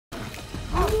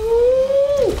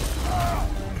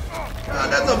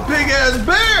ass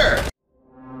bear!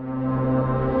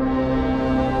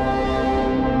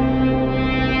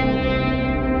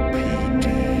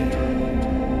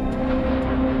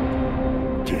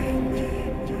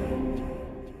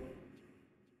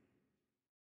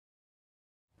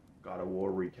 God of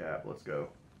War recap. Let's go.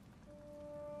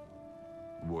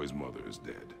 The boy's mother is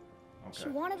dead. Okay. She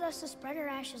wanted us to spread her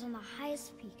ashes on the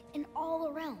highest peak in all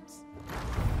the realms.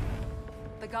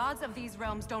 The gods of these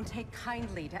realms don't take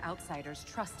kindly to outsiders,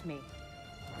 trust me.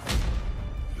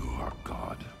 You are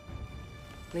God.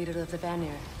 Leader of the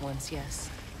Vanir, once yes,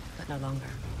 but no longer.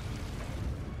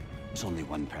 There's only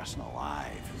one person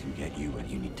alive who can get you where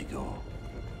you need to go.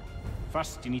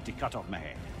 First, you need to cut off my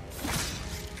head.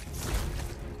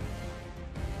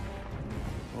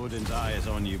 Odin's eye is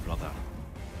on you, brother.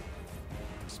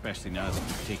 Especially now that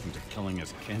you've taken to killing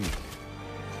his kin.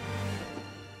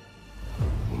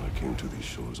 When I came to these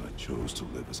shores, I chose to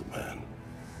live as a man.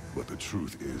 But the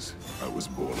truth is, I was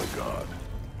born a god,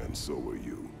 and so were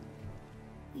you.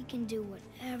 We can do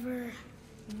whatever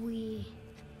we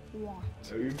want.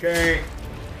 No, you can't.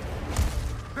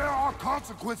 There are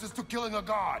consequences to killing a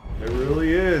god! There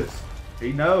really is.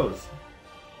 He knows.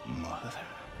 Mother.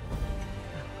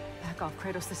 Back off,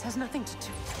 Kratos. This has nothing to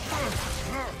do.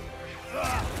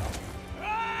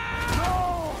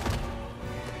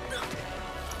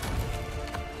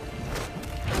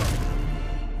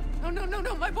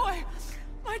 No, my boy!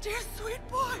 My dear, sweet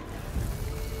boy!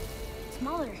 It's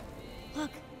Mother.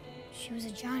 Look, she was a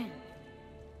giant.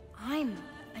 I'm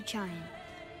a giant.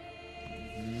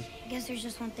 I guess there's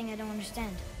just one thing I don't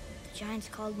understand. The giants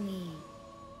called me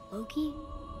Loki?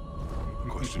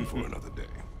 Question for another day.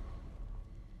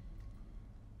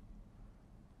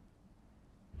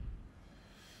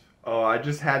 Oh, I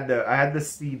had to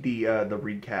see the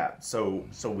recap,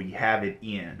 so we have it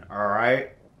in. All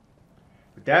right.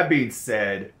 With that being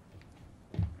said,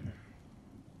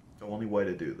 the only way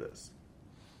to do this.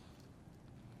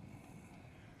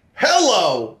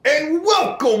 Hello and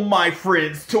welcome, my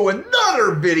friends, to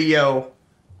another video.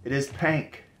 It is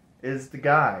Pank. It is the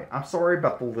guy. I'm sorry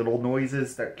about the little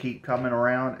noises that keep coming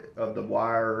around of the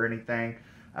wire or anything.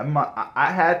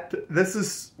 This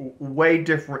is way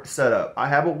different setup. I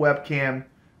have a webcam.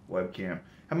 I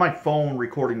have my phone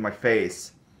recording my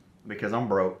face because I'm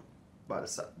broke.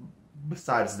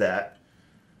 Besides that,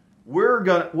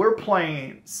 we're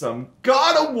playing some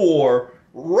God of War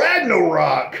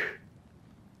Ragnarok.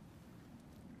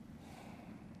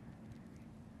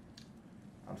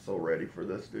 I'm so ready for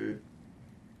this, dude.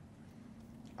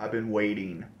 I've been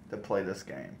waiting to play this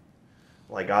game.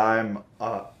 Like, I'm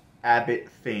a avid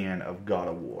fan of God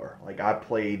of War. Like, I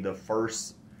played the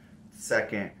first,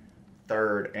 second,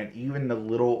 third, and even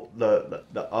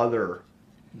the other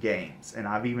games. And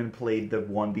I've even played the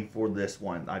one before this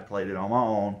one. I played it on my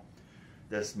own.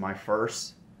 This is my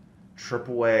first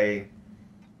AAA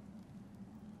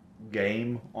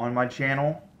game on my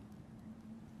channel.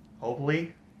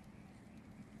 Hopefully.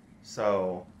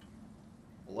 So,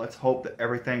 let's hope that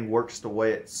everything works the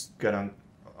way it's gonna.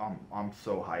 I'm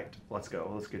so hyped. Let's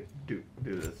go. Let's do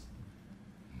this.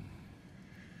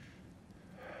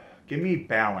 Give me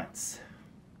balance.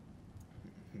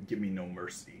 Give me no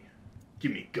mercy.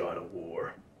 Give me God of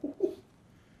War.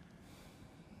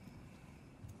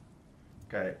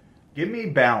 Okay. Give me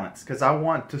balance, because I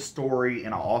want the story,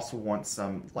 and I also want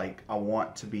some, like, I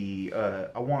want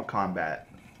combat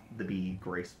to be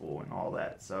graceful and all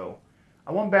that. So,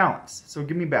 I want balance. So,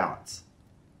 give me balance.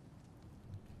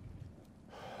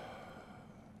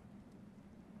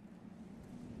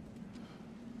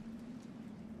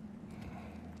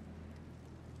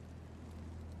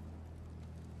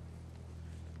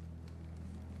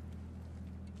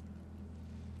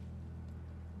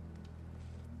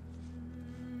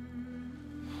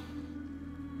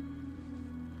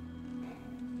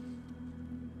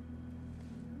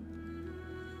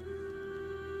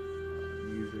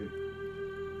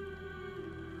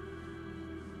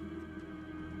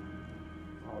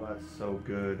 That's so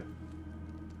good.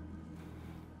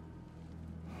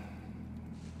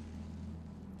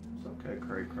 It's okay,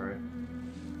 Kray.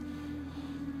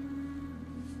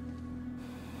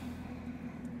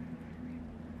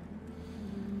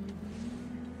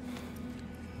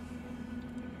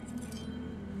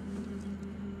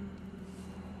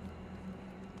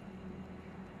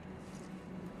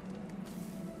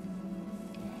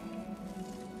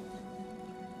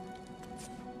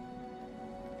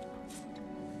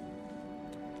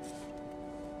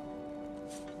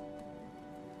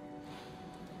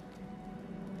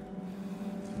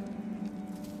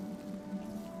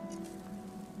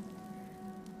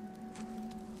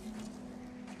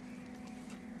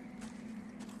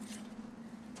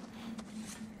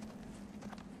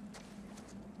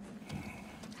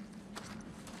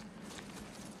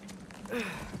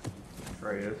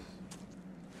 Atreus.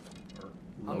 Or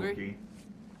Loki. Hungry?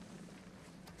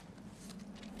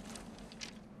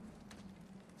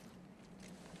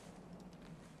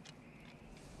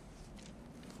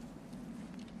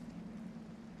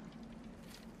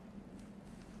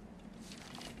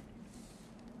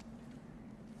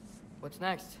 What's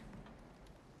next?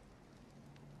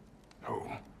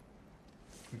 Home.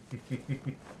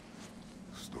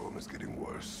 Storm is getting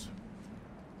worse.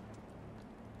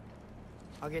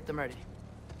 I'll get them ready.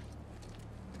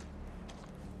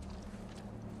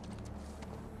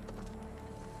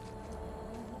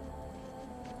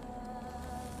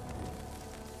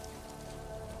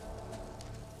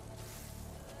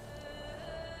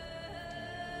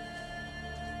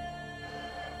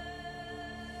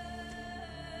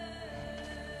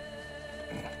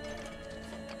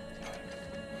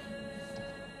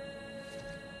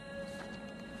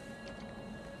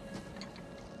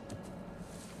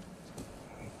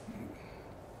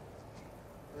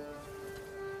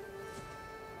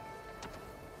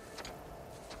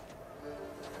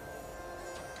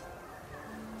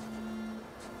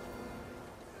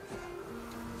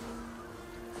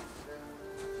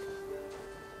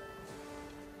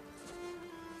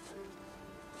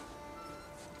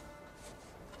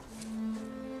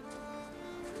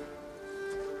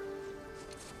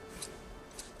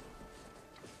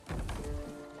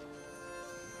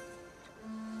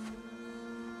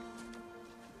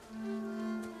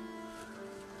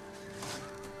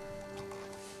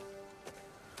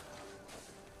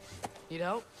 Need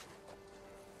help?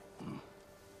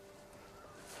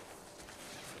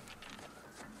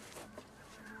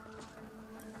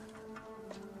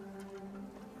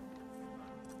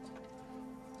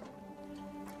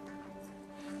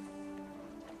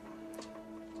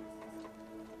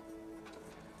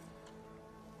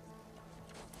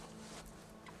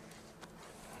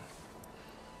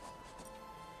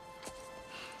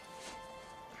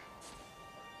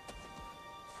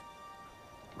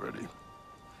 Ready?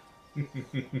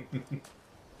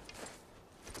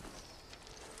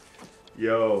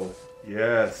 Yo,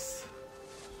 yes.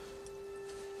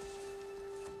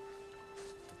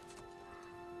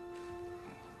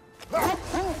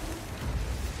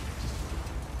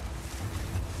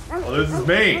 Oh, this is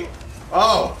me.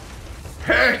 Oh,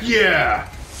 heck yeah.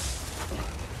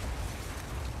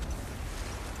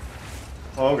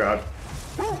 Oh, God.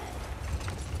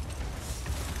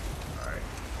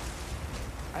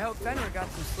 I hope Fenrir got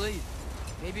some sleep.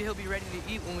 Maybe he'll be ready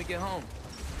to eat when we get home.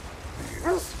 He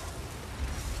is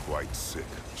quite sick,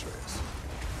 Atreus.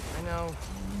 I know,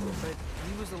 but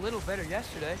he was a little better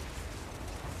yesterday.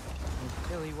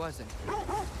 Until he wasn't. He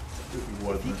If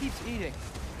wasn't. he keeps eating,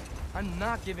 I'm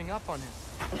not giving up on him.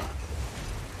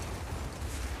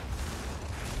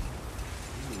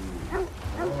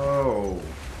 Oh.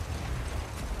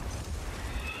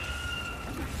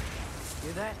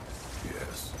 Hear that?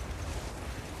 Yes.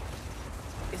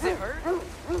 Is it hurt?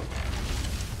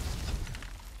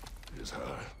 It is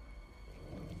her.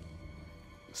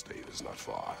 The state is not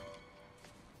far.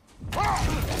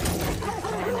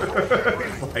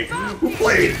 Like, who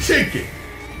played chicken?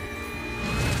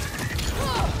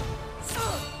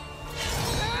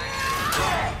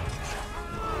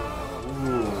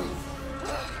 Ooh.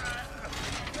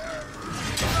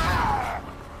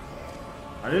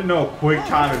 I didn't know a quick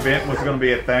time event was going to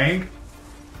be a thing.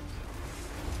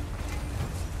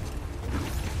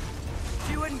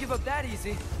 She wouldn't give up that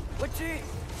easy, would she?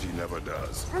 She never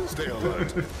does. Stay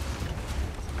alert.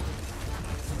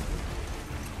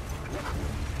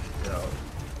 Yo.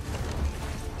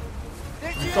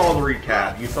 There You she saw is. the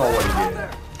recap. You saw what he did.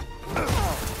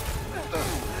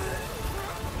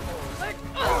 Let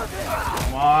go of it.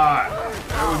 Come on.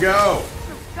 There we go.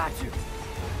 Got you.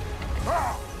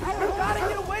 You gotta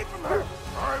get away from her.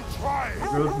 I'm trying. There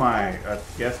goes my, I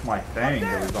guess my thing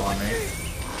that was on me.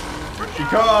 Here she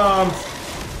comes.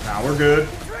 Now we're good.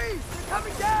 Trees, they're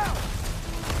coming down.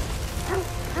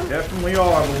 Definitely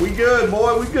are, but we good,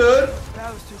 boy. We good.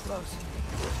 That was too close.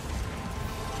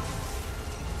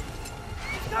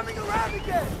 It's coming around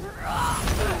again. I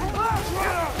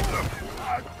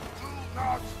do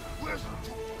not wish to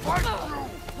fight you.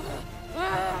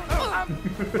 I'm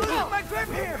losing my grip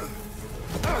here.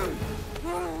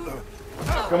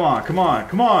 Come on, come on,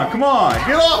 come on, come on.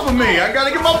 Get off of me. I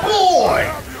gotta get my boy.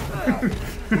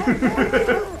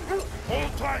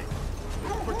 Hold tight.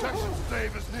 Protection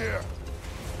stave is near.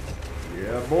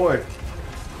 Yeah, boy.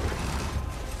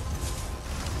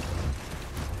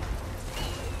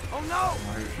 Oh no!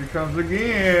 Here she comes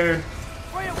again.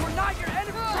 Freya, we're not your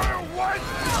enemy. What?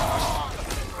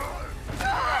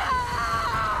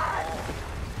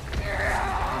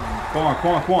 Come on,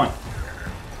 come on, come on.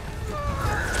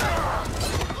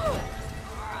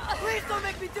 Please don't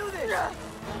make me do this!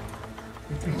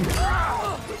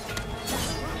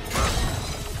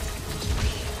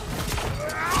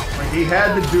 Like, he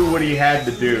had to do what he had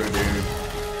to do, dude.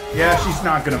 Yeah, she's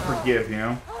not gonna forgive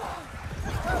him.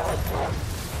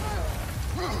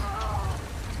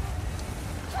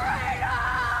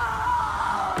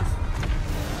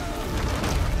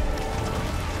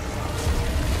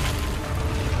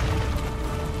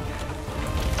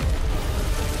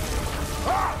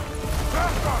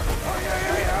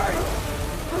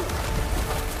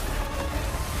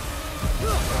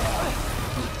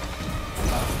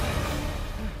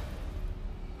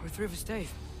 We're three of us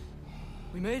safe.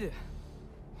 We made it.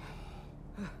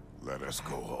 Let us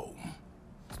go home.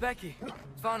 It's Becky.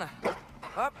 Svana.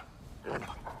 Up.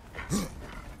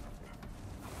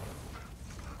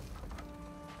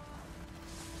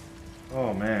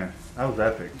 Oh man, that was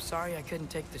epic. I'm sorry I couldn't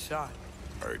take the shot.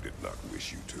 I did not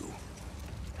wish you to.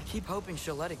 I keep hoping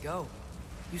she'll let it go.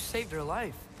 You saved her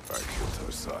life. I killed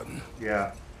her son.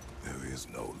 Yeah, There is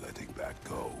no letting that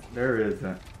go. there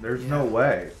isn't. There's no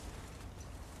way.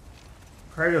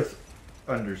 Kratos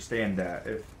understand that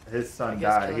if his I son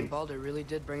guess died, killing he, Baldur really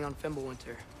did bring on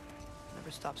Fimbulwinter.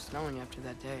 Never stopped snowing after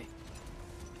that day.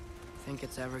 Think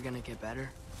it's ever gonna get better?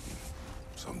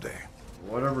 Someday.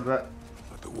 whatever that.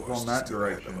 But the Go worst in that is still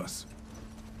ahead direction. of us.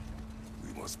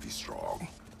 We must be strong.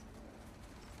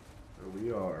 Here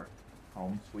we are,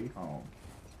 home sweet home.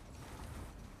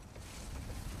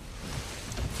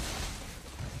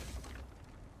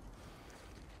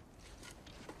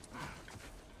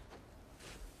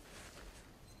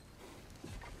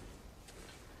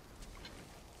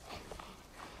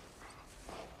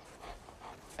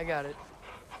 I got it.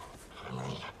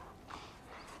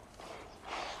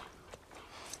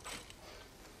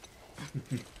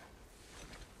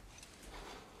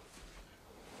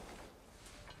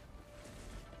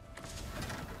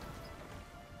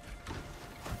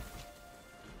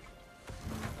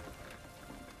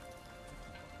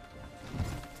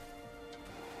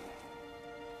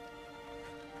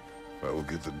 I will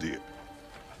get the deer.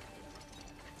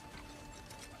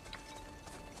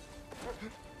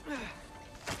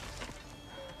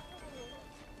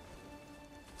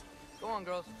 Go on,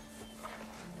 girls.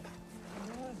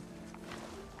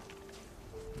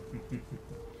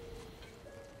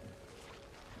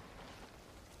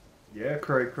 Yeah,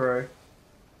 Kray, Kray.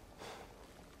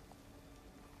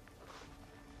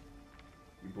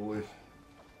 You boys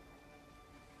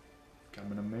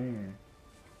coming to me.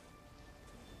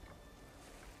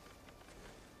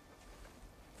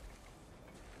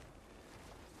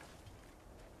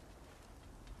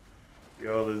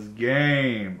 Yo, this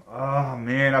game. Oh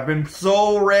man, I've been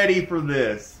so ready for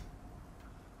this.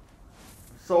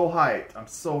 I'm so hyped. I'm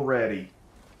so ready.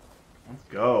 Let's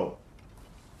go.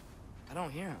 I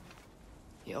don't hear him.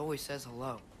 He always says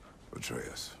hello.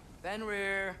 Atreus.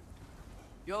 Fenrir.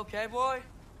 You okay, boy?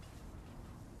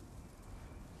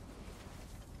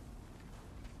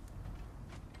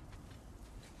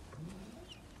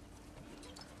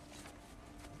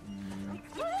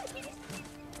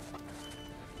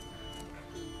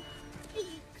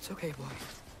 It's okay, boy.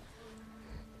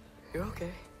 You're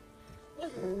okay.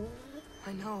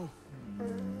 I know.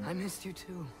 I missed you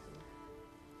too.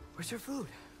 Where's your food?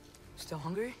 Still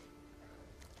hungry?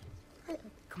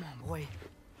 Come on, boy.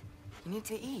 You need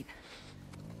to eat.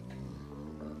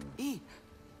 Eat.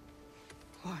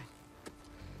 What?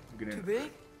 Too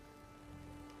big?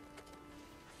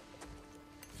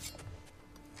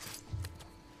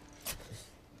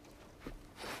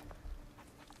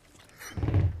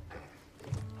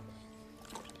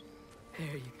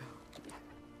 There you go.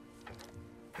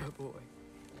 Good boy.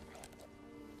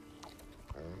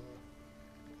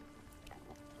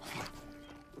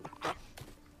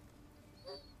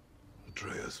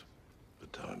 Atreus, the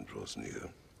time draws near.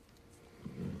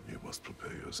 You must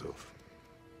prepare yourself.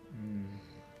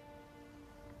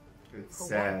 It's For what?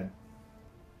 sad.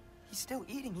 He's still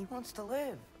eating. He wants to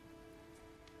live.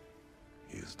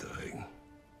 He is dying.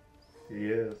 He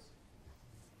is.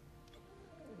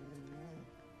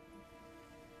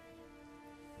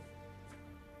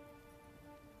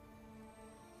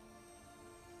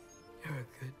 You're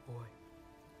a good boy.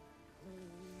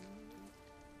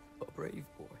 A brave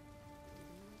boy.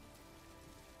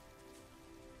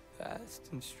 Fast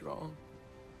and strong.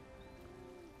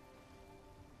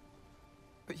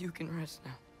 But you can rest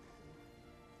now.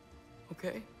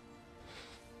 Okay?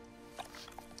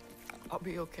 I'll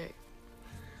be okay.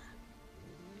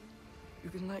 You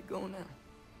can let go now.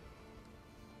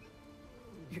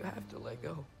 You have to let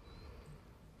go.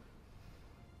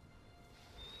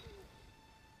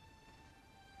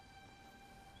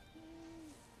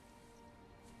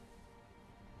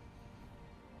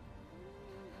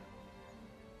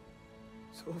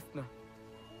 Sofna.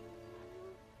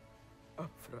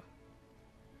 Afra.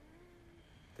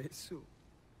 Tesu.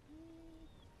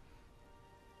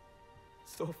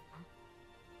 Sofna.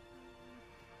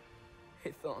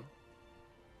 Hathon.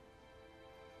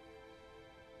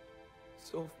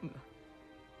 Sofna.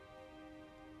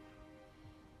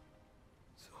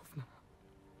 Sofna.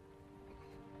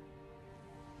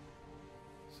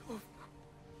 Sofna.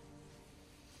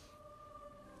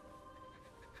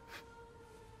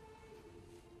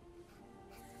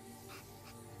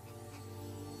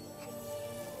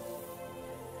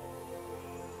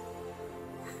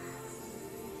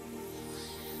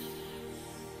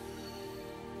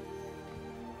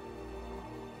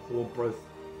 We'll press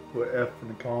put F in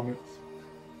the comments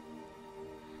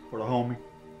for the homie.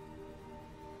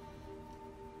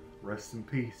 Rest in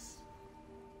peace.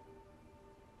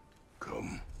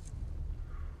 Come.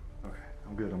 Okay,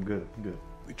 I'm good. I'm good. I'm good.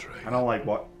 We trade. I don't like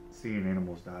seeing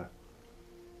animals die.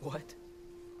 What?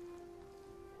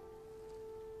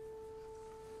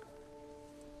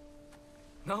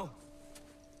 No.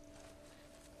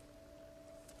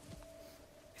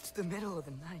 It's the middle of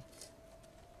the night.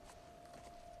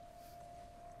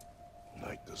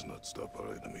 Night does not stop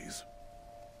our enemies.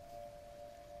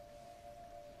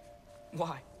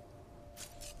 Why?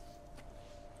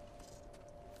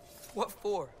 What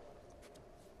for?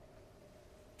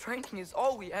 Training is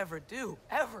all we ever do,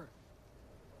 ever.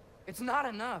 It's not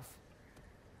enough.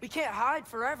 We can't hide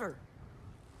forever.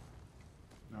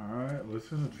 Alright,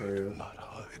 listen to We do Atreus. not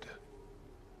hide.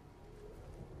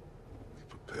 We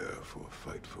prepare for a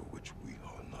fight for which we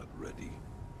are not ready.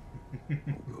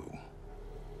 We'll go.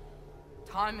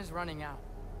 Time is running out.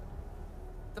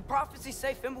 The prophecies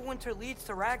say Fimbulwinter leads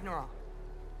to Ragnarok.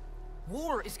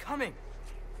 War is coming.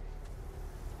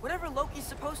 Whatever Loki's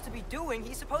supposed to be doing,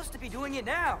 he's supposed to be doing it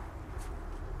now.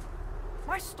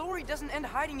 My story doesn't end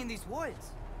hiding in these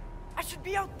woods. I should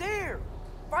be out there,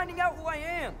 finding out who I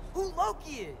am, who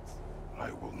Loki is.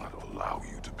 I will not allow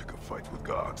you to pick a fight with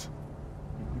gods.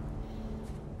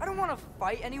 I don't want to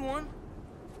fight anyone.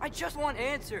 I just want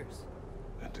answers.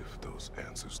 And if those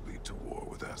answers lead to war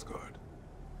with Asgard,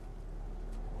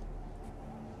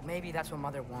 Maybe that's what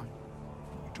Mother wanted.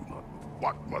 we do not know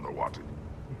what Mother wanted.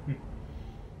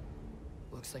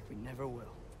 Looks like we never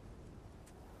will.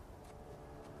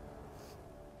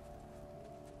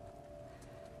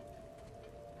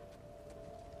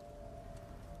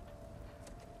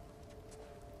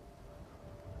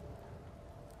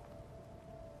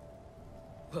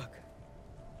 Look.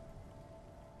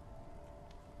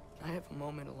 Can I have a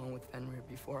moment alone with Fenrir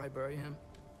before I bury him?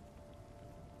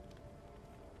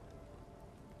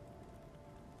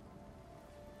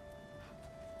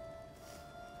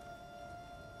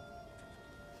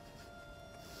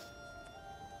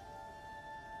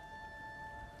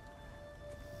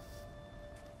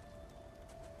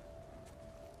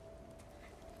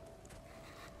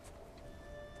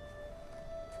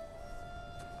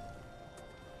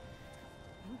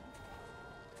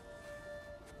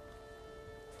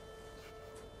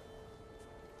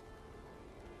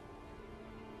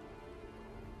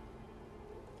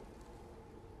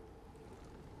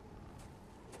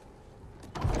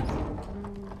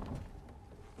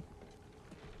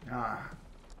 Ah.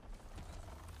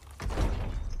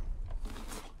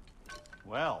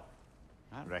 Well,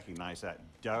 I recognize that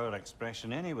dour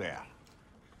expression anywhere.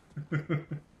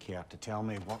 Care to tell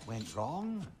me what went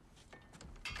wrong?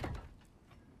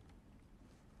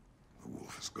 The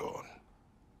wolf is gone.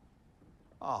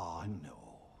 Oh, no.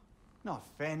 Not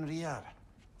Fenrir.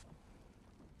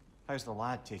 How's the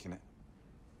lad taking it?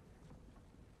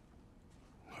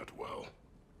 Not well.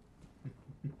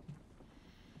 He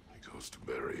goes to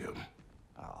bury him.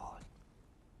 Oh,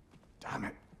 damn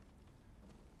it.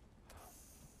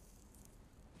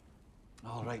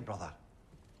 All right, brother.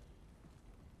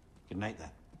 Good night, then.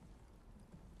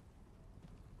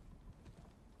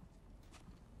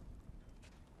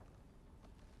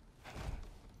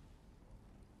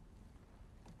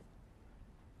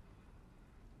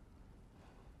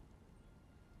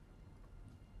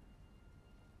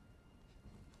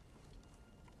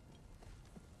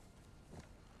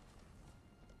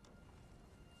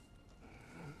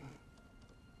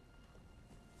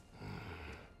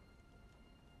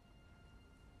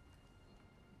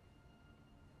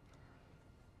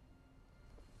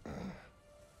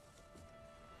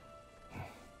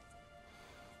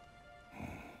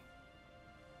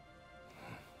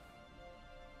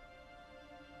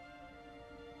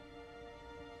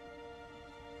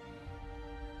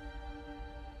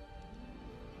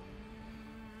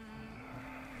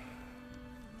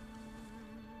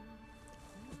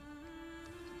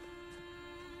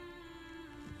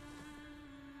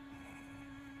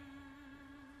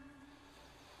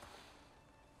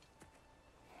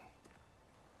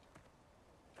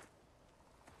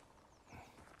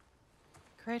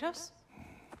 Kratos?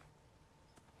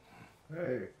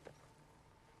 Hey.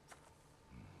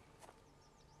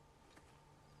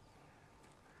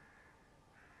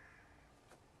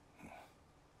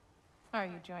 Are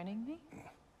you joining me?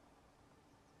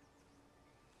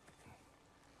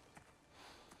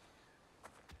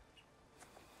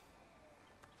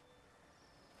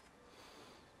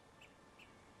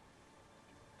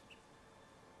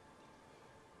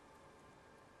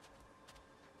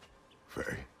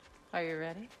 Faye, Are you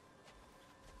ready?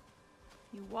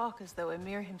 You walk as though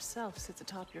Emir himself sits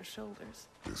atop your shoulders.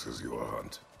 this is your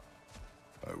hunt.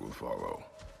 I will follow.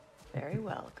 Very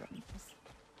well, Grumbles.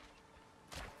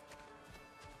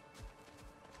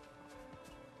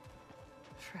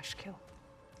 Fresh kill.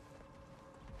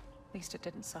 At least it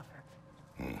didn't suffer.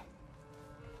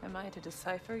 Am I to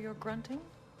decipher your grunting?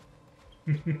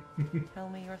 Tell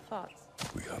me your thoughts.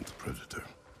 We hunt the predator.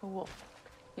 A wolf.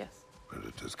 Yes.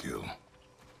 Predators kill.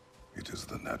 It is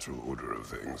the natural order of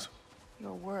things.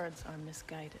 Your words are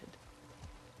misguided.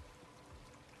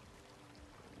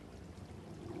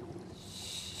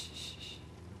 Shh.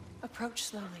 Approach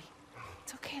slowly.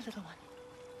 It's okay, little one.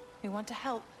 We want to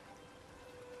help.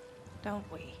 Don't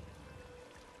we?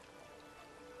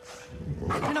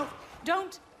 No,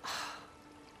 don't!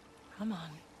 Come on.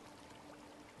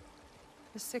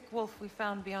 The sick wolf we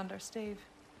found beyond our stave.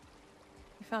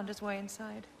 He found his way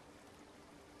inside.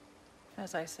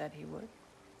 As I said he would.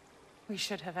 We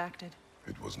should have acted.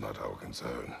 It was not our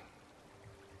concern.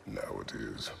 Now it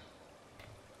is.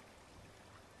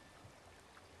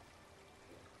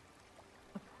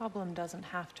 A problem doesn't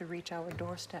have to reach our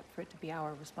doorstep for it to be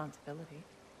our responsibility.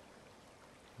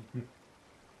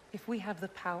 If we have the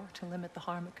power to limit the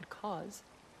harm it could cause,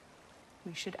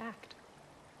 we should act.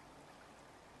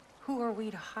 Who are we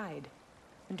to hide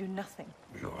and do nothing?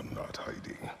 We are not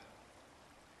hiding.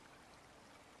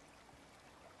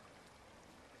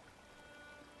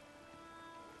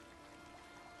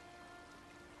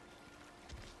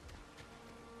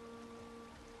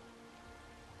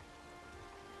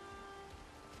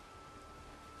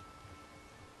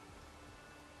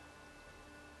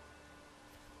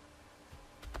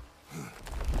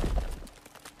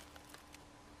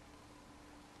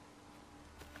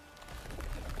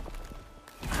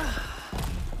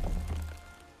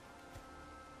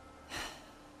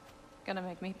 Gonna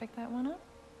make me pick that one up?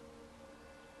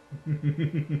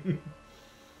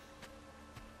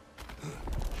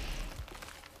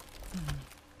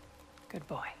 Good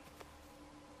boy.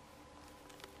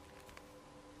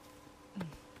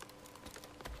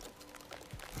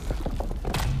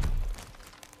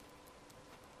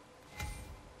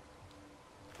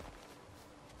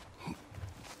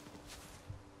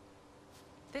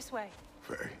 This way.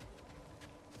 Faye,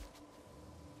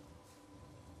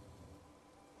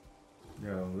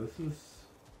 Yo, this is...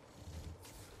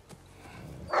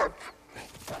 Faye.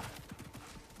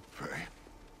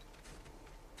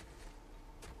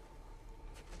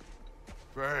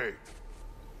 Faye.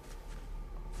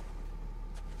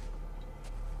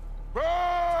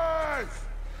 Faye!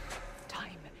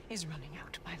 Time is running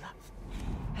out, my love.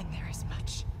 And there is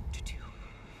much to do.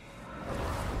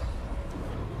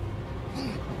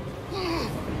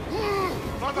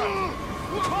 Mother!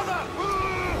 Mother!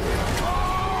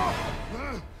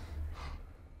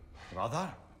 Brother?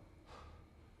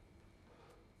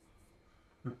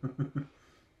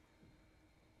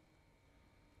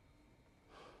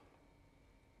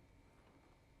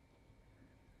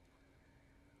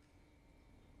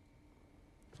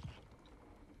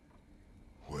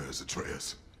 Where's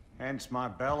Atreus? Hence my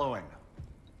bellowing.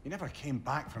 He never came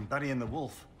back from burying the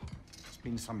wolf. It's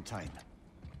been some time.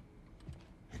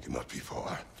 He cannot be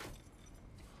far.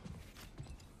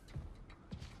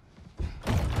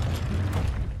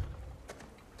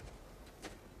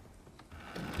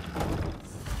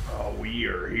 Oh, we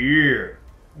are here.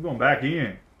 I'm going back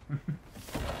in.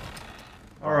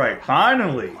 Alright,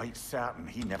 finally. Quite certain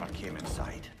he never came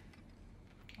inside.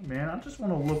 Man, I just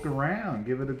want to look around,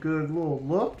 give it a good little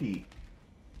looky.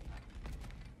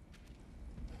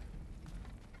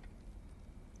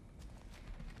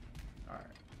 Alright.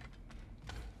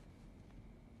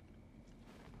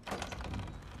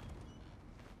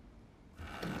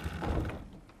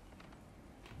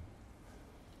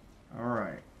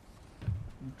 Alright.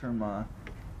 Let me turn my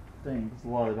thing's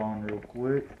light on real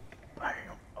quick. Bam.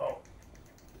 Oh.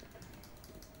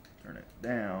 Turn it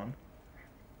down.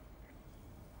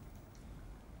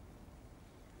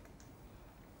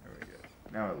 There we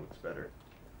go. Now it looks better.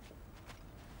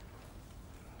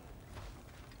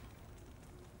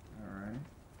 Alright.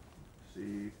 Let's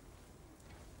see.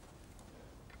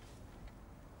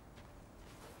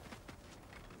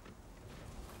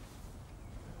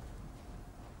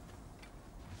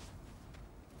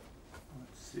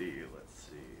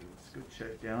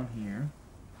 check down here.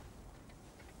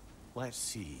 Let's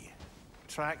see.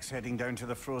 Tracks heading down to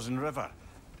the frozen river.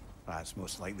 That's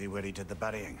most likely where he did the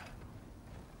burying.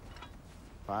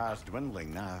 Fire's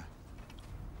dwindling now.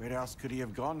 Where else could he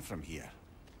have gone from here?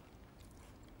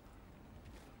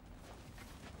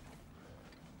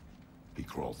 He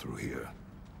crawled through here.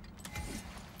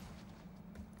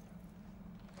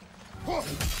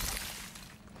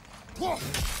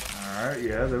 Alright,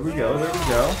 yeah, there we go, there we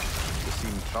go. You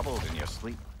seem troubled in your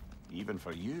sleep, even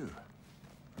for you.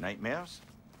 Nightmares?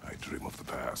 I dream of the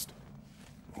past.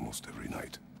 Almost every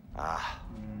night. Ah,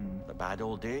 the bad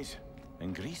old days?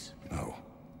 In Greece? No.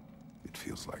 It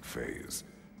feels like Faye is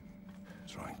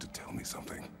trying to tell me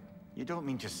something. You don't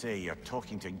mean to say you're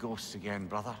talking to ghosts again,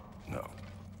 brother? No.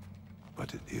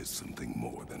 But it is something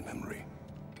more than memory.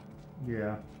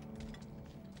 Yeah.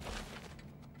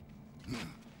 Sir.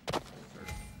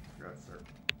 Forgot, sir.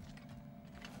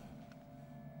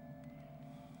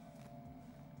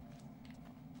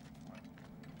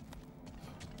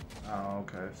 Oh,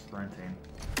 okay. Sprinting.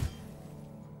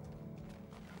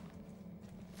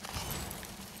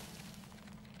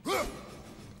 Oh,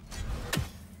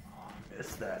 I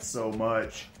missed that so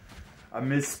much. I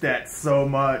missed that so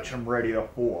much. I'm ready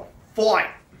for a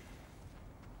fight.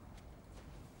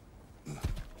 This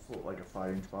looks like a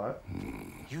fighting spot.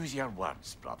 Use your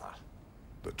words, brother.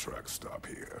 The tracks stop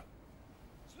here.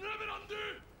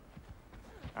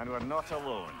 And we're not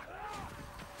alone.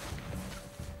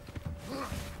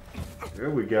 There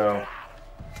we go.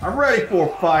 I'm ready for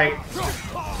a fight.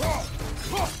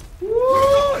 Woo,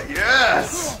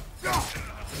 yes!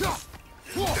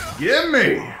 Give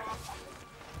me!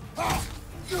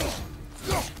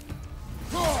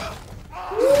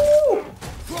 Woo!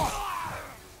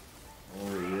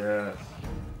 Oh, yes.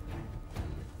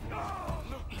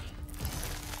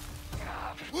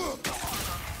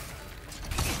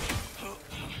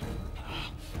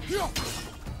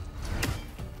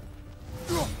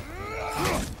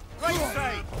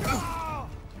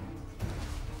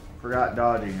 Forgot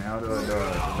dodging. How do I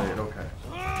dodge? Okay.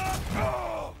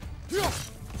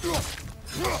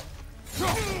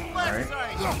 Alright.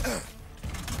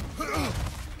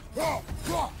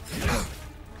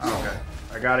 Okay.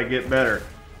 I gotta get better.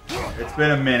 It's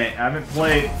been a minute. I haven't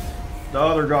played the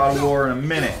other God of War in a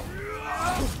minute.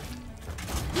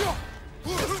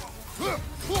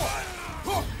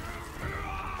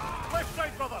 Left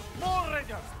side, brother. More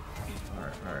raiders.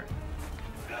 Alright, alright.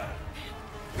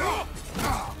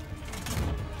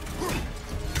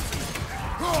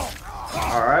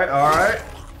 Alright, alright.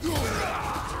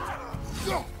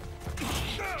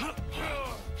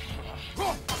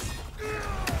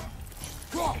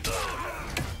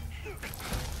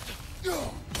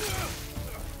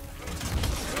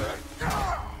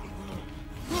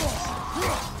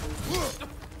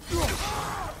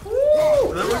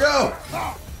 Woo! There we go!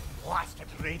 Blasted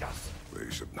raiders. They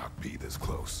should not be this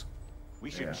close. We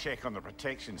should Yeah. check on the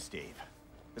protection stave.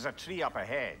 There's a tree up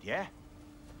ahead, yeah?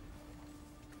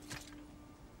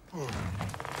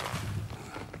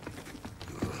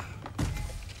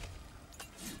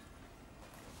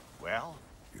 Well,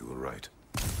 You were right.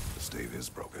 The stave is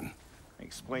broken.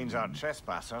 explains our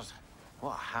trespassers.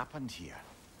 What happened here?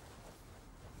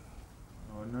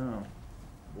 Oh no.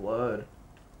 Blood.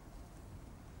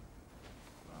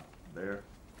 There.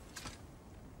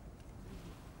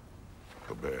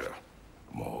 A bear.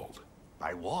 Mauled.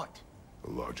 By what? A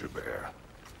larger bear.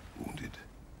 Wounded.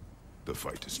 The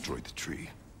fight destroyed the tree.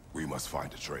 We must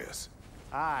find Atreus.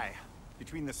 Aye.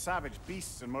 Between the savage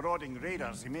beasts and marauding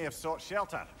raiders, he may have sought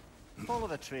shelter. Follow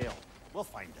the trail. We'll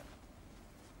find him.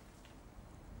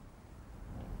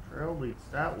 Trail leads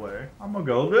that way. I'm gonna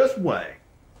go this way.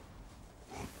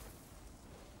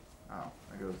 Oh,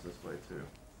 it goes this way too.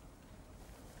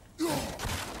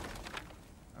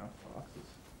 Oh, boxes.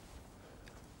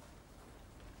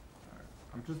 Alright.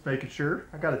 I'm just making sure.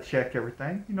 I gotta check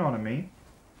everything. You know what I mean?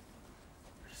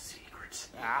 There's secrets.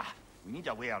 Ah, we need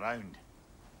a way around.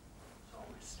 There's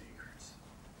always secrets.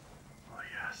 Oh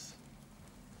yes.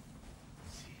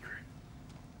 Secret.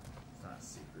 It's not a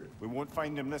secret. We won't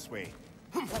find him this way.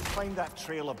 Let's find that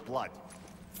trail of blood.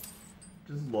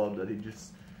 Just love that he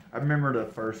just. I remember the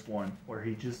first one where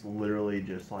he just literally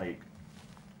just like.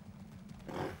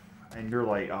 And you're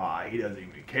like, ah, he doesn't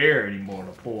even care anymore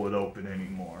to pull it open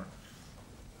anymore.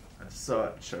 That's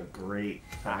such a great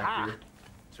factor. Aha!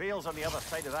 Trail's on the other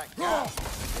side of that gap,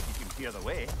 if you can clear the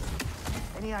way.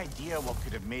 Any idea what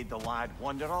could have made the lad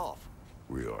wander off?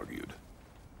 We argued.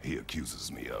 He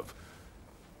accuses me of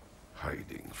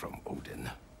hiding from Odin.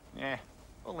 Eh,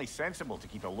 only sensible to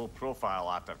keep a low profile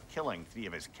after killing 3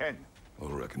 of his kin. A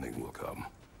reckoning will come.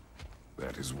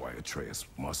 That is why Atreus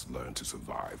must learn to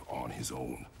survive on his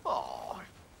own. Oh,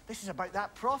 this is about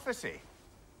that prophecy.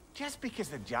 Just because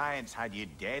the giants had you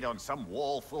dead on some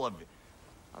wall full of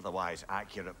otherwise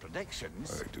accurate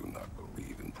predictions. I do not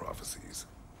believe in prophecies.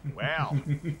 Well,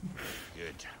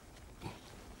 good.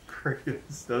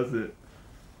 Kratos doesn't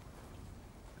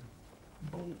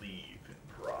believe in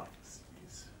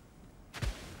prophecies.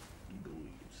 He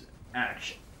believes in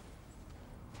action.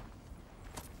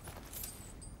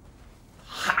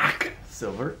 Hack!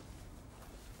 Silver.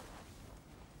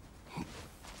 I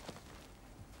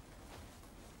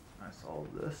saw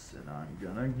this and I'm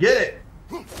gonna get it!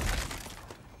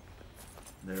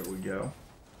 There we go.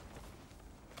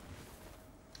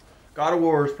 God of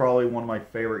War is probably one of my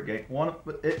favorite games.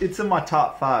 It's in my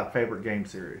top 5 favorite game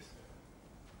series.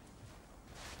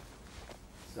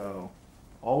 So,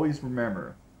 always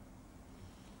remember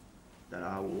that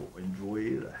I will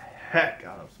enjoy the heck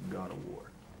out of some God of War.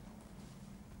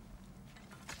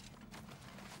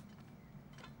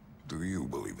 Do you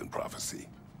believe in prophecy?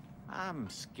 I'm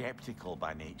skeptical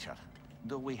by nature,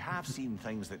 though we have seen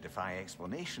things that defy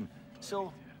explanation.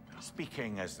 So,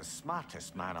 speaking as the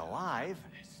smartest man alive,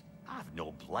 I've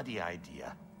no bloody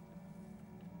idea.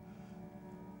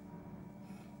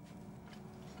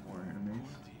 More enemies.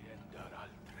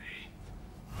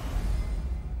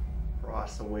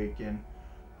 Frost Awaken.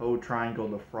 Hold triangle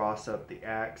to frost up the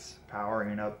axe,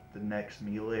 powering up the next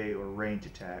melee or range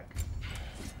attack.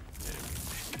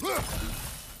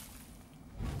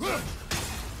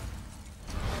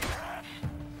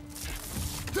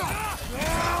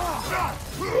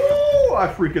 Ooh, I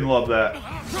freaking love that.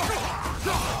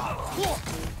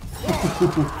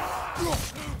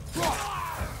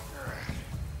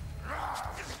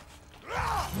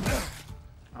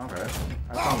 Okay,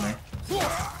 that's on me.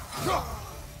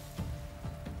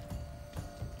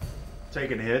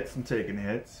 Taking hits, I'm taking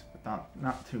hits, but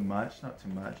not too much, not too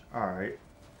much. All right.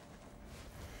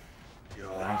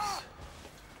 Yes.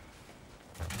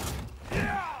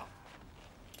 Man,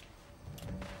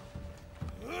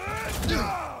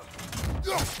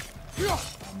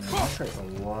 that takes a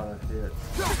lot of hits.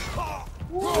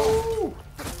 Woo!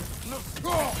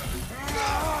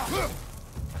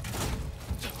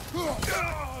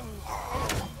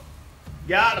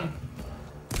 Got him!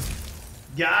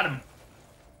 Got him!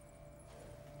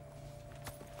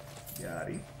 Got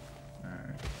him.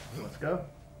 Alright, let's go.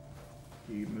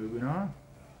 Keep moving on.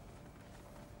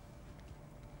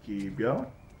 Keep going.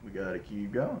 We gotta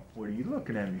keep going. What are you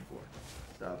looking at me for?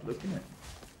 Stop looking at me.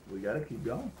 We gotta keep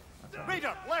going.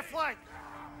 Reader, left flank!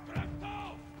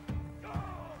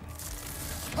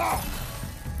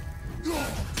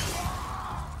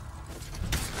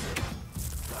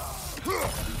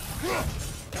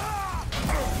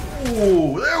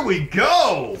 Ooh, there we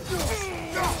go!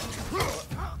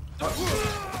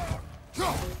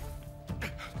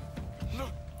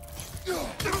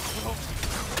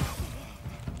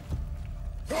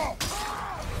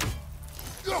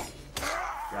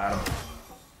 Got him.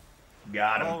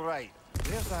 Got him. All right,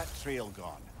 where's that trail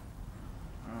gone?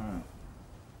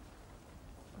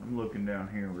 I'm looking down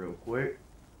here real quick.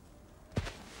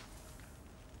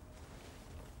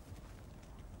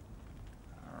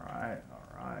 Alright,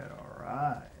 alright,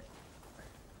 alright.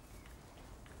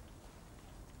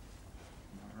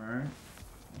 Alright,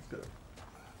 let's go.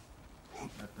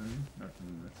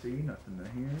 Nothing to see, nothing to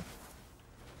hear.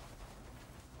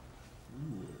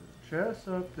 Ooh, chest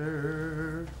up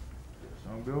there. Guess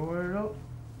I'm going up.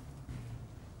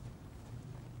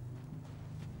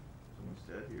 Someone's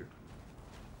dead here.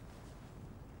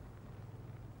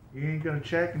 You ain't gonna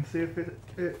check and see if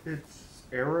it's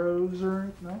arrows or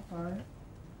anything? No? Alright.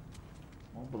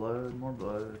 More blood, more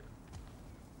blood.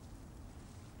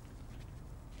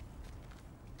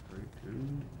 3,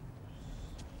 2.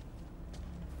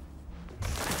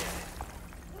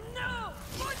 No!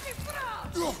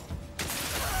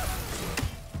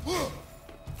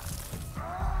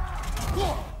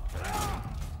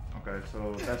 Okay, so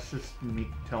that's just me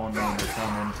telling them they're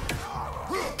coming.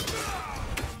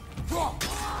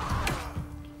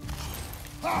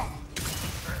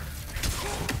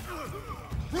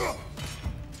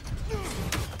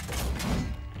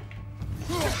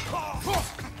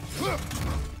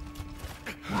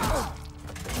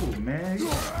 Ooh, man,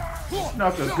 you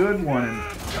snuck a good one in.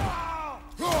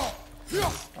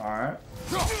 Alright.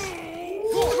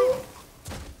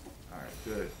 Alright,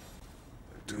 good.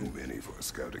 Too many for a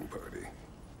scouting party.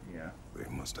 Yeah. They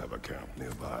must have a camp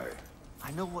nearby.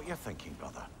 I know what you're thinking,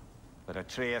 brother. But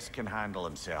Atreus can handle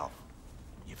himself.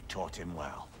 You've taught him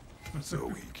well. So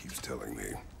he keeps telling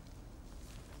me.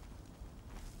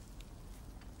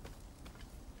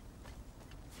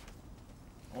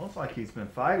 Looks like he's been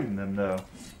fighting them though.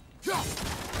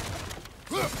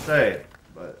 Say it,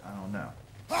 but I don't know.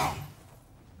 Alright,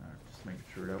 just making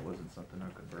sure that wasn't something I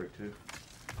could break too.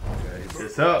 Okay, hit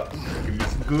this up. Give me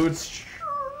some good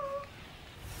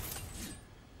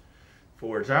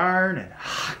forged iron and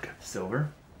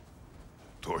silver.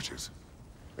 Torches.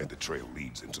 And the trail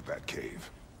leads into that cave.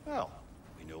 Well,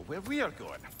 we know where we are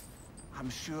going. I'm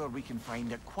sure we can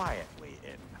find a quiet way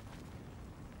in.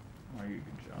 Oh, you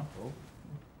can jump over.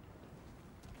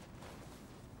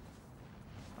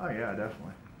 Oh yeah,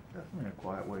 definitely. Definitely a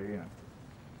quiet way in.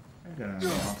 I'm gonna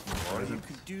announce some Or you poisons.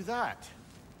 could do that.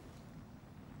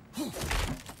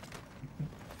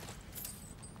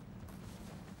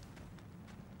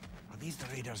 Are these the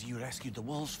raiders you rescued the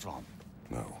wolves from?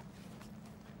 No.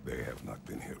 They have not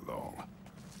been here long.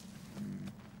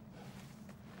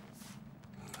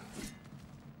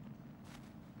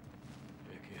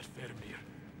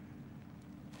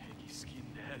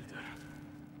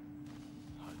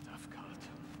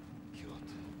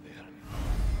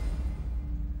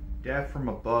 Death from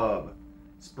above.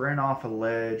 Sprint off a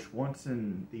ledge. Once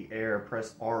in the air,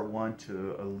 press R1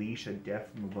 to unleash a death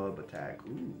from above attack.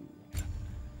 Ooh.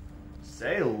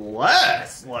 Say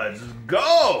less. Let's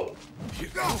go.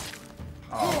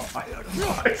 Oh,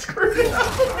 I screwed it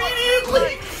up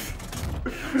immediately.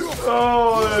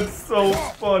 Oh, that's so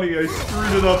funny. I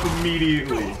screwed it up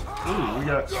immediately. Ooh, we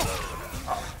got...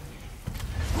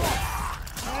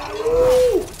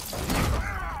 Ooh.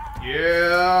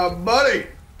 Yeah, buddy.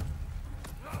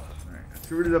 Alright, I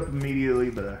screwed it up immediately,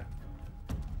 but I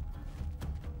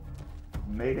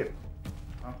made it.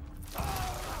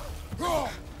 Oh.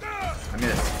 I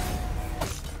missed.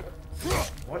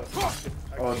 What?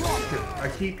 Oh, I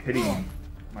keep hitting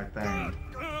my thing.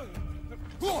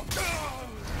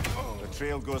 The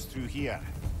trail goes through here.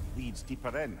 Leads deeper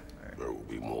in. Right. There will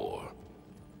be more.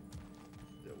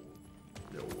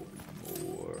 There will be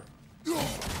more.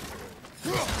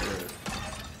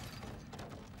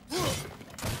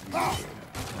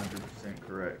 100%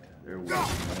 correct. There will be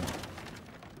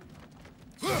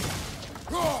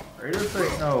more. Raiders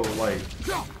ain't no, like,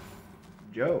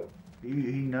 joke. He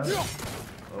knows.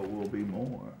 But will be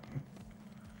more.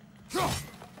 Yeah,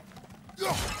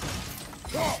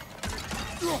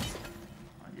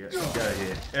 you gotta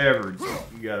hit everything.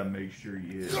 You gotta make sure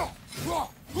you hit. I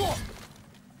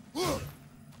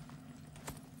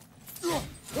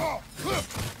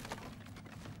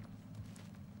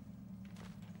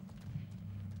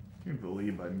can't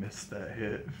believe I missed that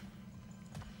hit.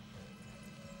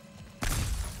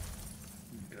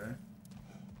 Okay.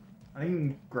 I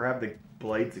didn't grab the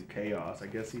Blades of Chaos. I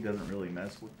guess he doesn't really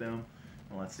mess with them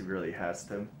unless he really has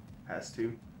to.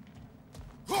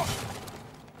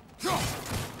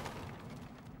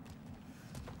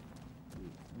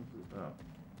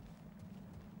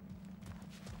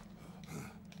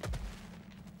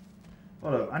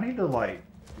 Hold up, I need to like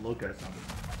look at something.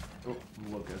 Oh,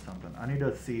 look at something. I need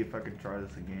to see if I can try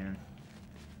this again.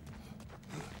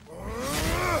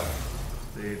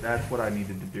 See, that's what I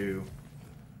needed to do.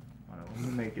 Let me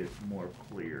make it more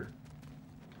clear.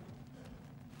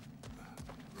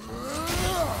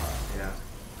 Yeah,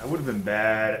 that would have been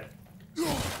bad. Okay.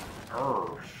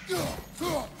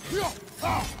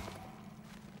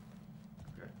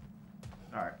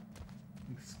 Alright.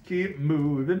 Let's keep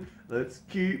moving. Let's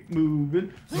keep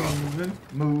moving.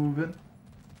 Moving.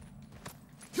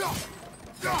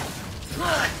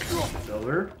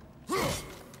 Silver.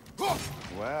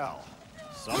 Well,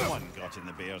 someone got in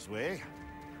the bear's way.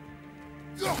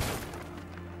 I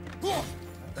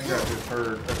think I just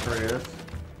heard Atreus.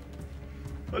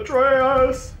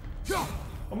 Atreus!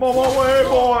 I'm on my way,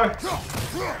 boy!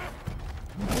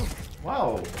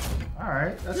 Wow.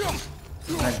 Alright, that's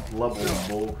next level of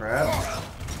bullcrap.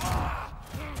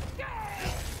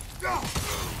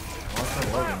 What's the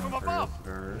level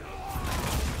Atreus?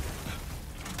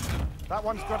 That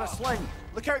one's got a sling.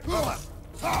 Look out, brother!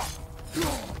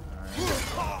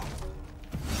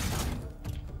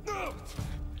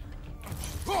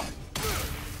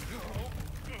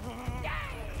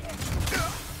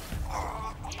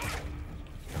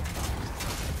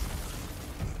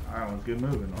 Alright, let's get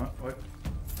moving. What?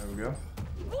 There we go.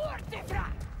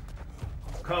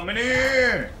 Coming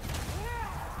in!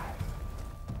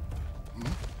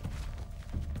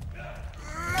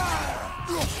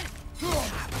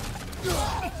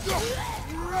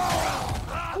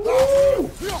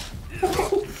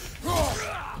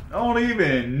 Don't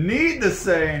even need to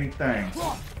say anything.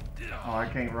 Oh, I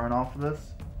can't run off of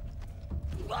this.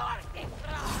 Behind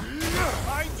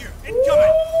you!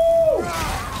 Incoming!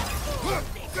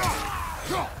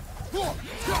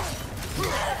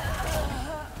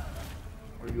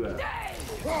 Where you at?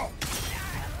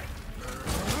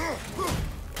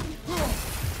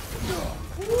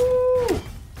 Woo!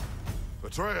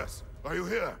 Atreus, are you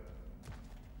here?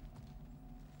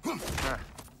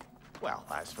 Well,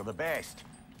 that's for the best.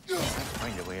 Let's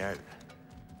find a way out.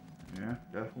 Yeah,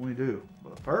 definitely do.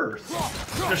 But first,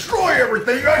 destroy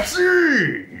everything I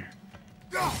see!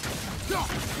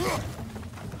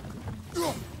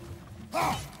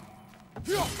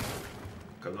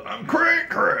 Cause I'm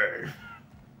Kray.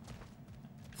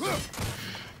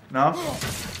 No?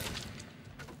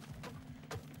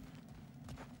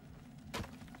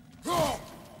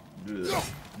 Do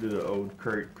the old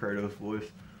Kratos voice.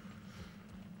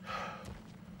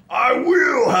 I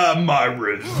will have my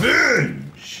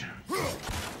revenge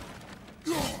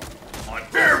on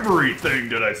everything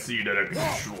that I see that I can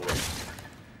destroy.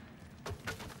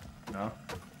 No?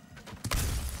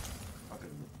 I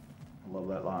love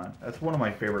that line. That's one of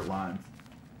my favorite lines.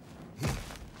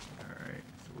 Alright,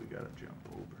 so we gotta jump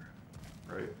over.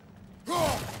 Right?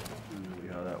 Usually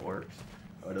how that works.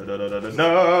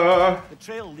 The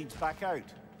trail leads back out.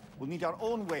 We'll need our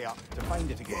own way up to find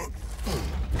it again.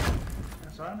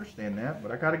 Yes, I understand that,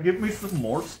 but I gotta give me some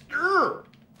more stir.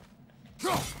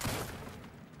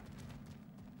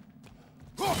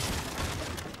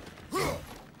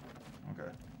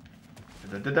 Okay.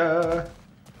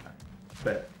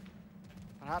 Bet.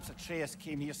 Perhaps Atreus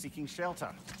came here seeking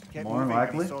shelter. Kept More moving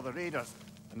likely. when he saw the raiders,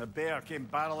 and the bear came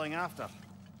barreling after.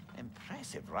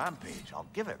 Impressive rampage, I'll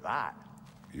give it that.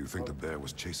 You think the bear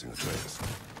was chasing Atreus?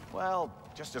 Well,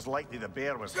 just as likely the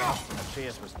bear was lost and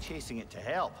Atreus was chasing it to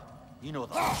help. You know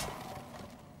that.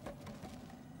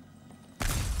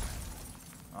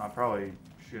 I probably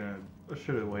should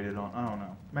have waited on. I don't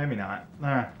know. Maybe not.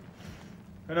 Nah.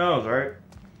 Who knows, right?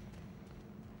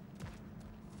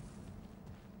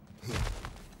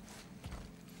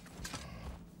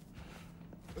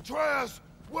 Atreus,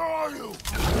 where are you?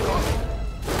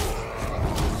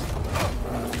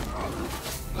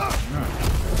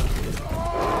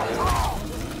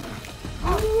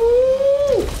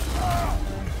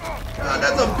 God,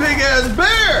 that's a big ass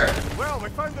bear! Well, we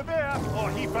found the bear, or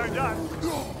he found us.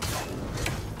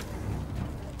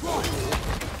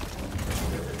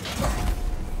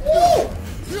 Woo!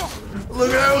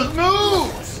 Look at those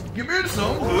moves! Give me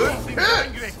some good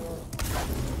hits!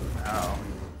 Ow.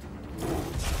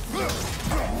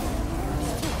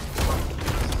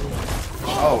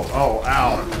 Oh,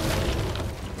 ow.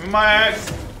 My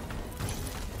axe!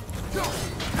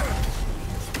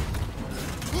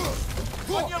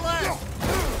 On your left!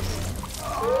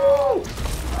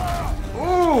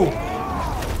 Ooh!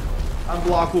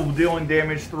 Unblockable, dealing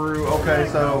damage through. Okay,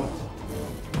 so.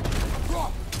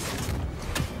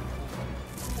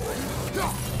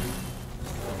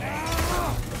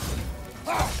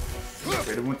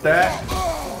 Hit him with that.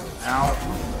 Ow.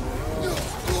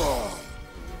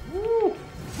 Woo.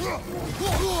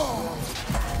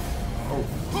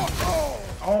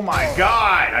 Oh my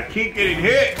god! I keep getting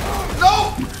hit!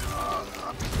 Nope!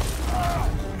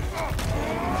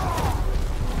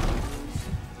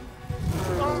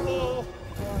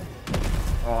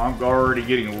 Oh, I'm already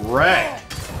getting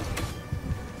wrecked.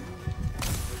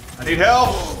 I need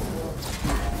help.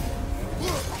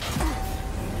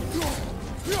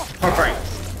 Alright.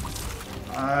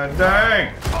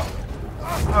 Dang.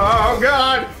 Oh,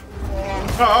 God.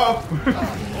 Oh.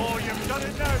 Oh, you've done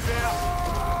it now, bear.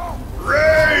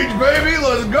 Rage, baby.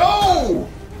 Let's go.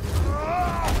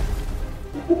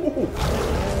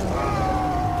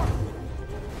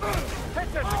 Hit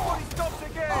him before he stops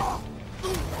again.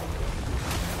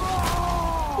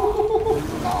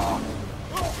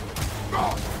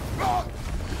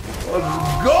 Let's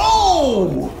go.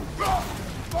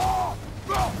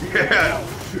 Yeah.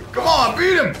 Come on,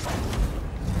 beat him.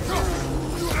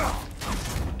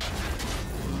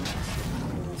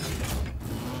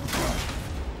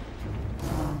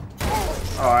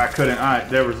 Oh, I couldn't.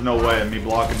 There was no way of me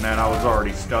blocking that. I was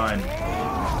already stunned.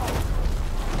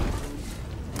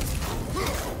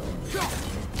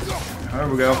 There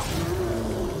we go.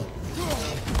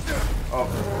 Oh,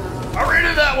 I ran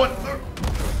into that one.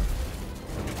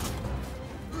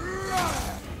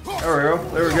 There we go.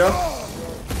 There we go.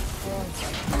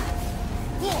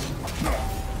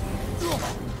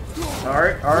 All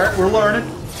right. We're learning.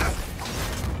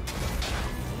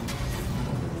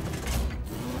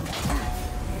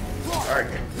 All right.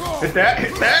 Hit that.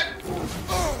 Hit that.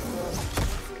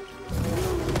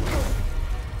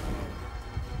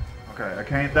 Okay, I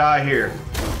can't die here.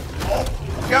 Oh,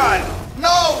 God.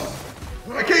 No!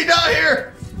 I can't die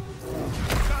here.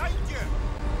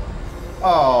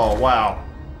 Oh, wow.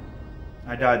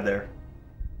 I died there.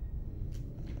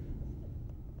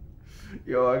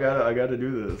 Yo, I gotta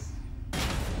do this.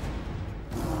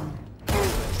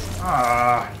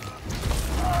 Ah.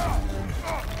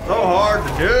 So hard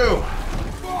to do.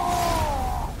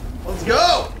 Let's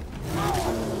go.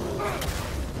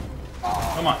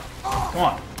 Come on. Come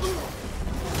on.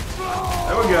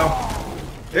 There we go.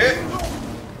 Hit.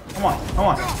 Come on. Come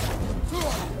on.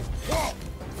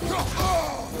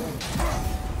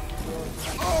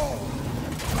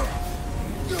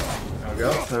 There we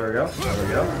go. There we go. There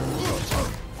we go.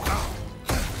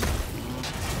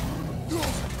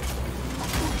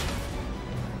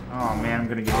 Oh man, I'm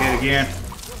gonna get hit again.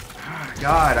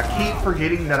 God, I keep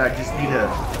forgetting that I just need to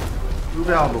move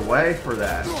out of the way for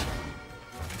that.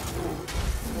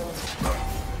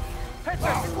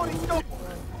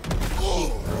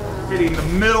 Hitting the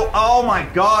middle. Oh my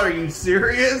God, are you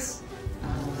serious?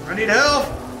 I need help.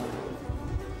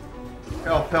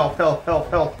 Help, help, help, help,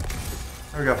 help.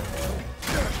 There we go.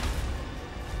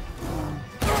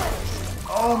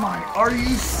 Oh my, are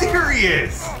you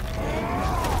serious?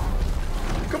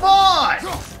 Come on!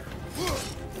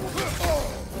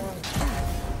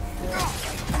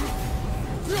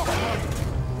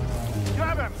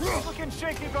 Grab him! He's looking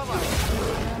shaky, brother!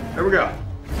 There we go.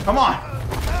 Come on!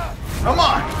 Come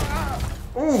on!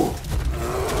 Ooh!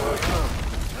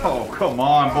 Oh, come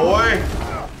on, boy!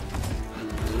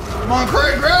 Come on,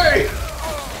 Kray, Kray!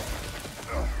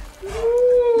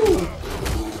 Woo!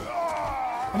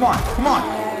 Come on, come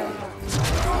on!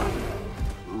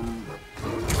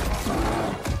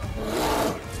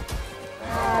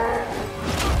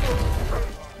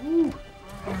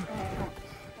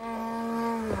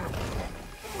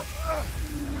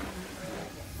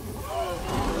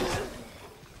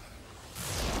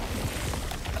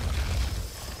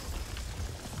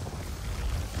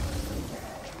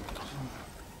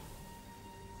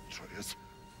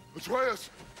 Atreus!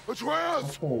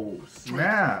 Atreus! Oh,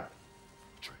 snap.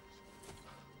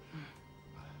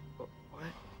 What?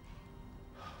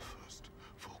 First,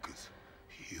 focus.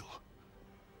 Heal.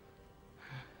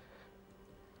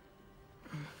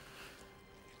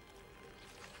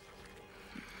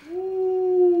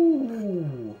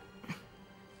 Ooh.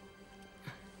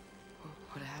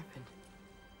 What happened?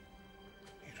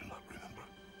 You do not remember.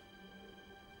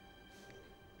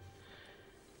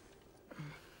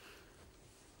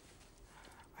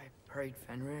 I prayed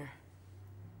Fenrir.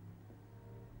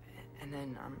 And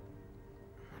then I'm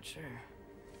not sure.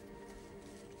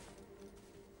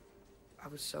 I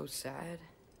was so sad.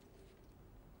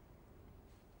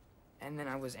 And then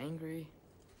I was angry.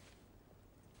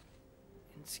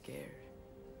 And scared.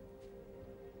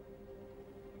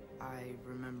 I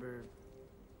remember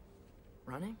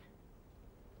running.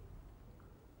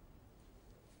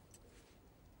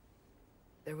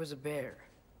 There was a bear.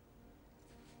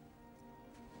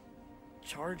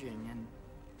 Charging, and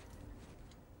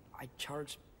I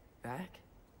charged back.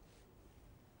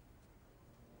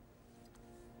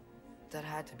 That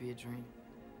had to be a dream.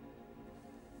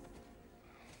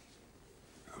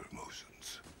 Your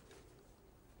emotions.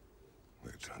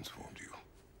 They transformed you.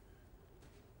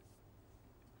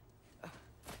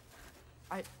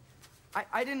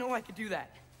 I didn't know I could do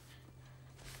that.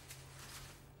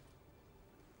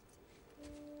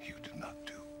 You did not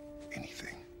do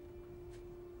anything.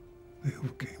 They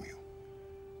overcame you.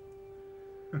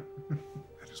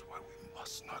 That is why we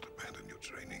must not abandon your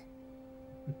training.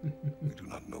 We do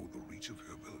not know the reach of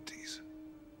your abilities.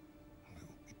 They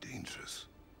will be dangerous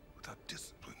without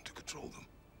discipline to control them.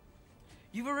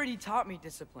 You've already taught me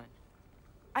discipline.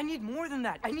 I need more than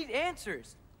that. I need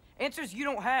answers. Answers you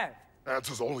don't have.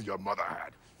 Answers only your mother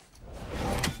had.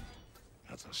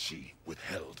 Answers she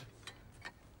withheld.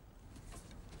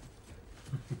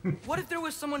 What if there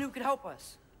was someone who could help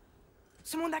us?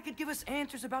 Someone that could give us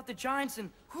answers about the giants and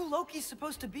who Loki's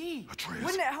supposed to be. Atreus.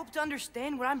 Wouldn't it help to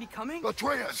understand what I'm becoming?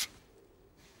 Atreus!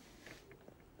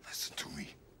 Listen to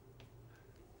me.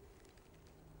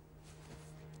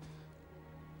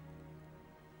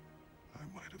 I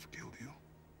might have killed you.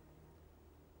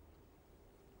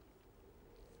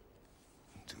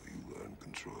 Until you learn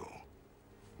control,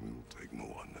 we will take no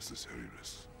unnecessary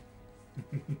risks.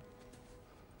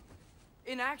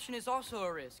 Inaction is also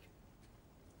a risk.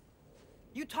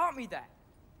 You taught me that.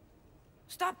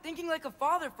 Stop thinking like a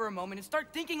father for a moment and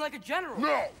start thinking like a general.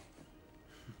 No!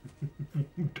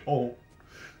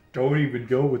 Don't even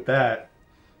go with that.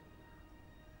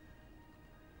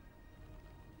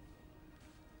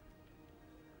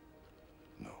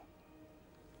 No.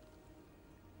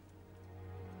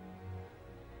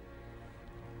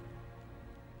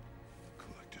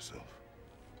 Collect yourself.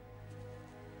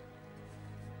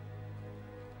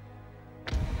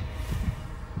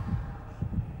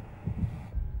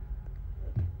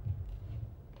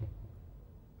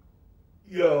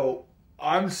 Yo,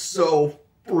 I'm so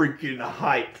freaking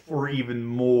hyped for even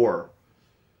more.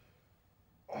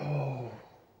 Oh,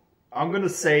 I'm gonna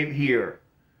save here.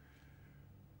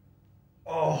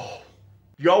 Oh,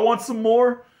 y'all want some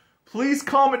more? Please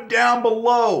comment down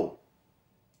below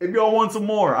if y'all want some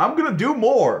more. I'm gonna do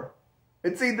more.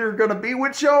 It's either gonna be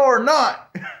with y'all or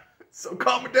not. So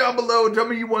comment down below and tell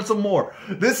me you want some more.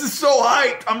 This is so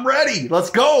hyped. I'm ready.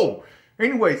 Let's go.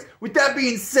 Anyways, with that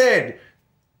being said,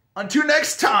 until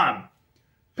next time,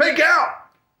 Pink out.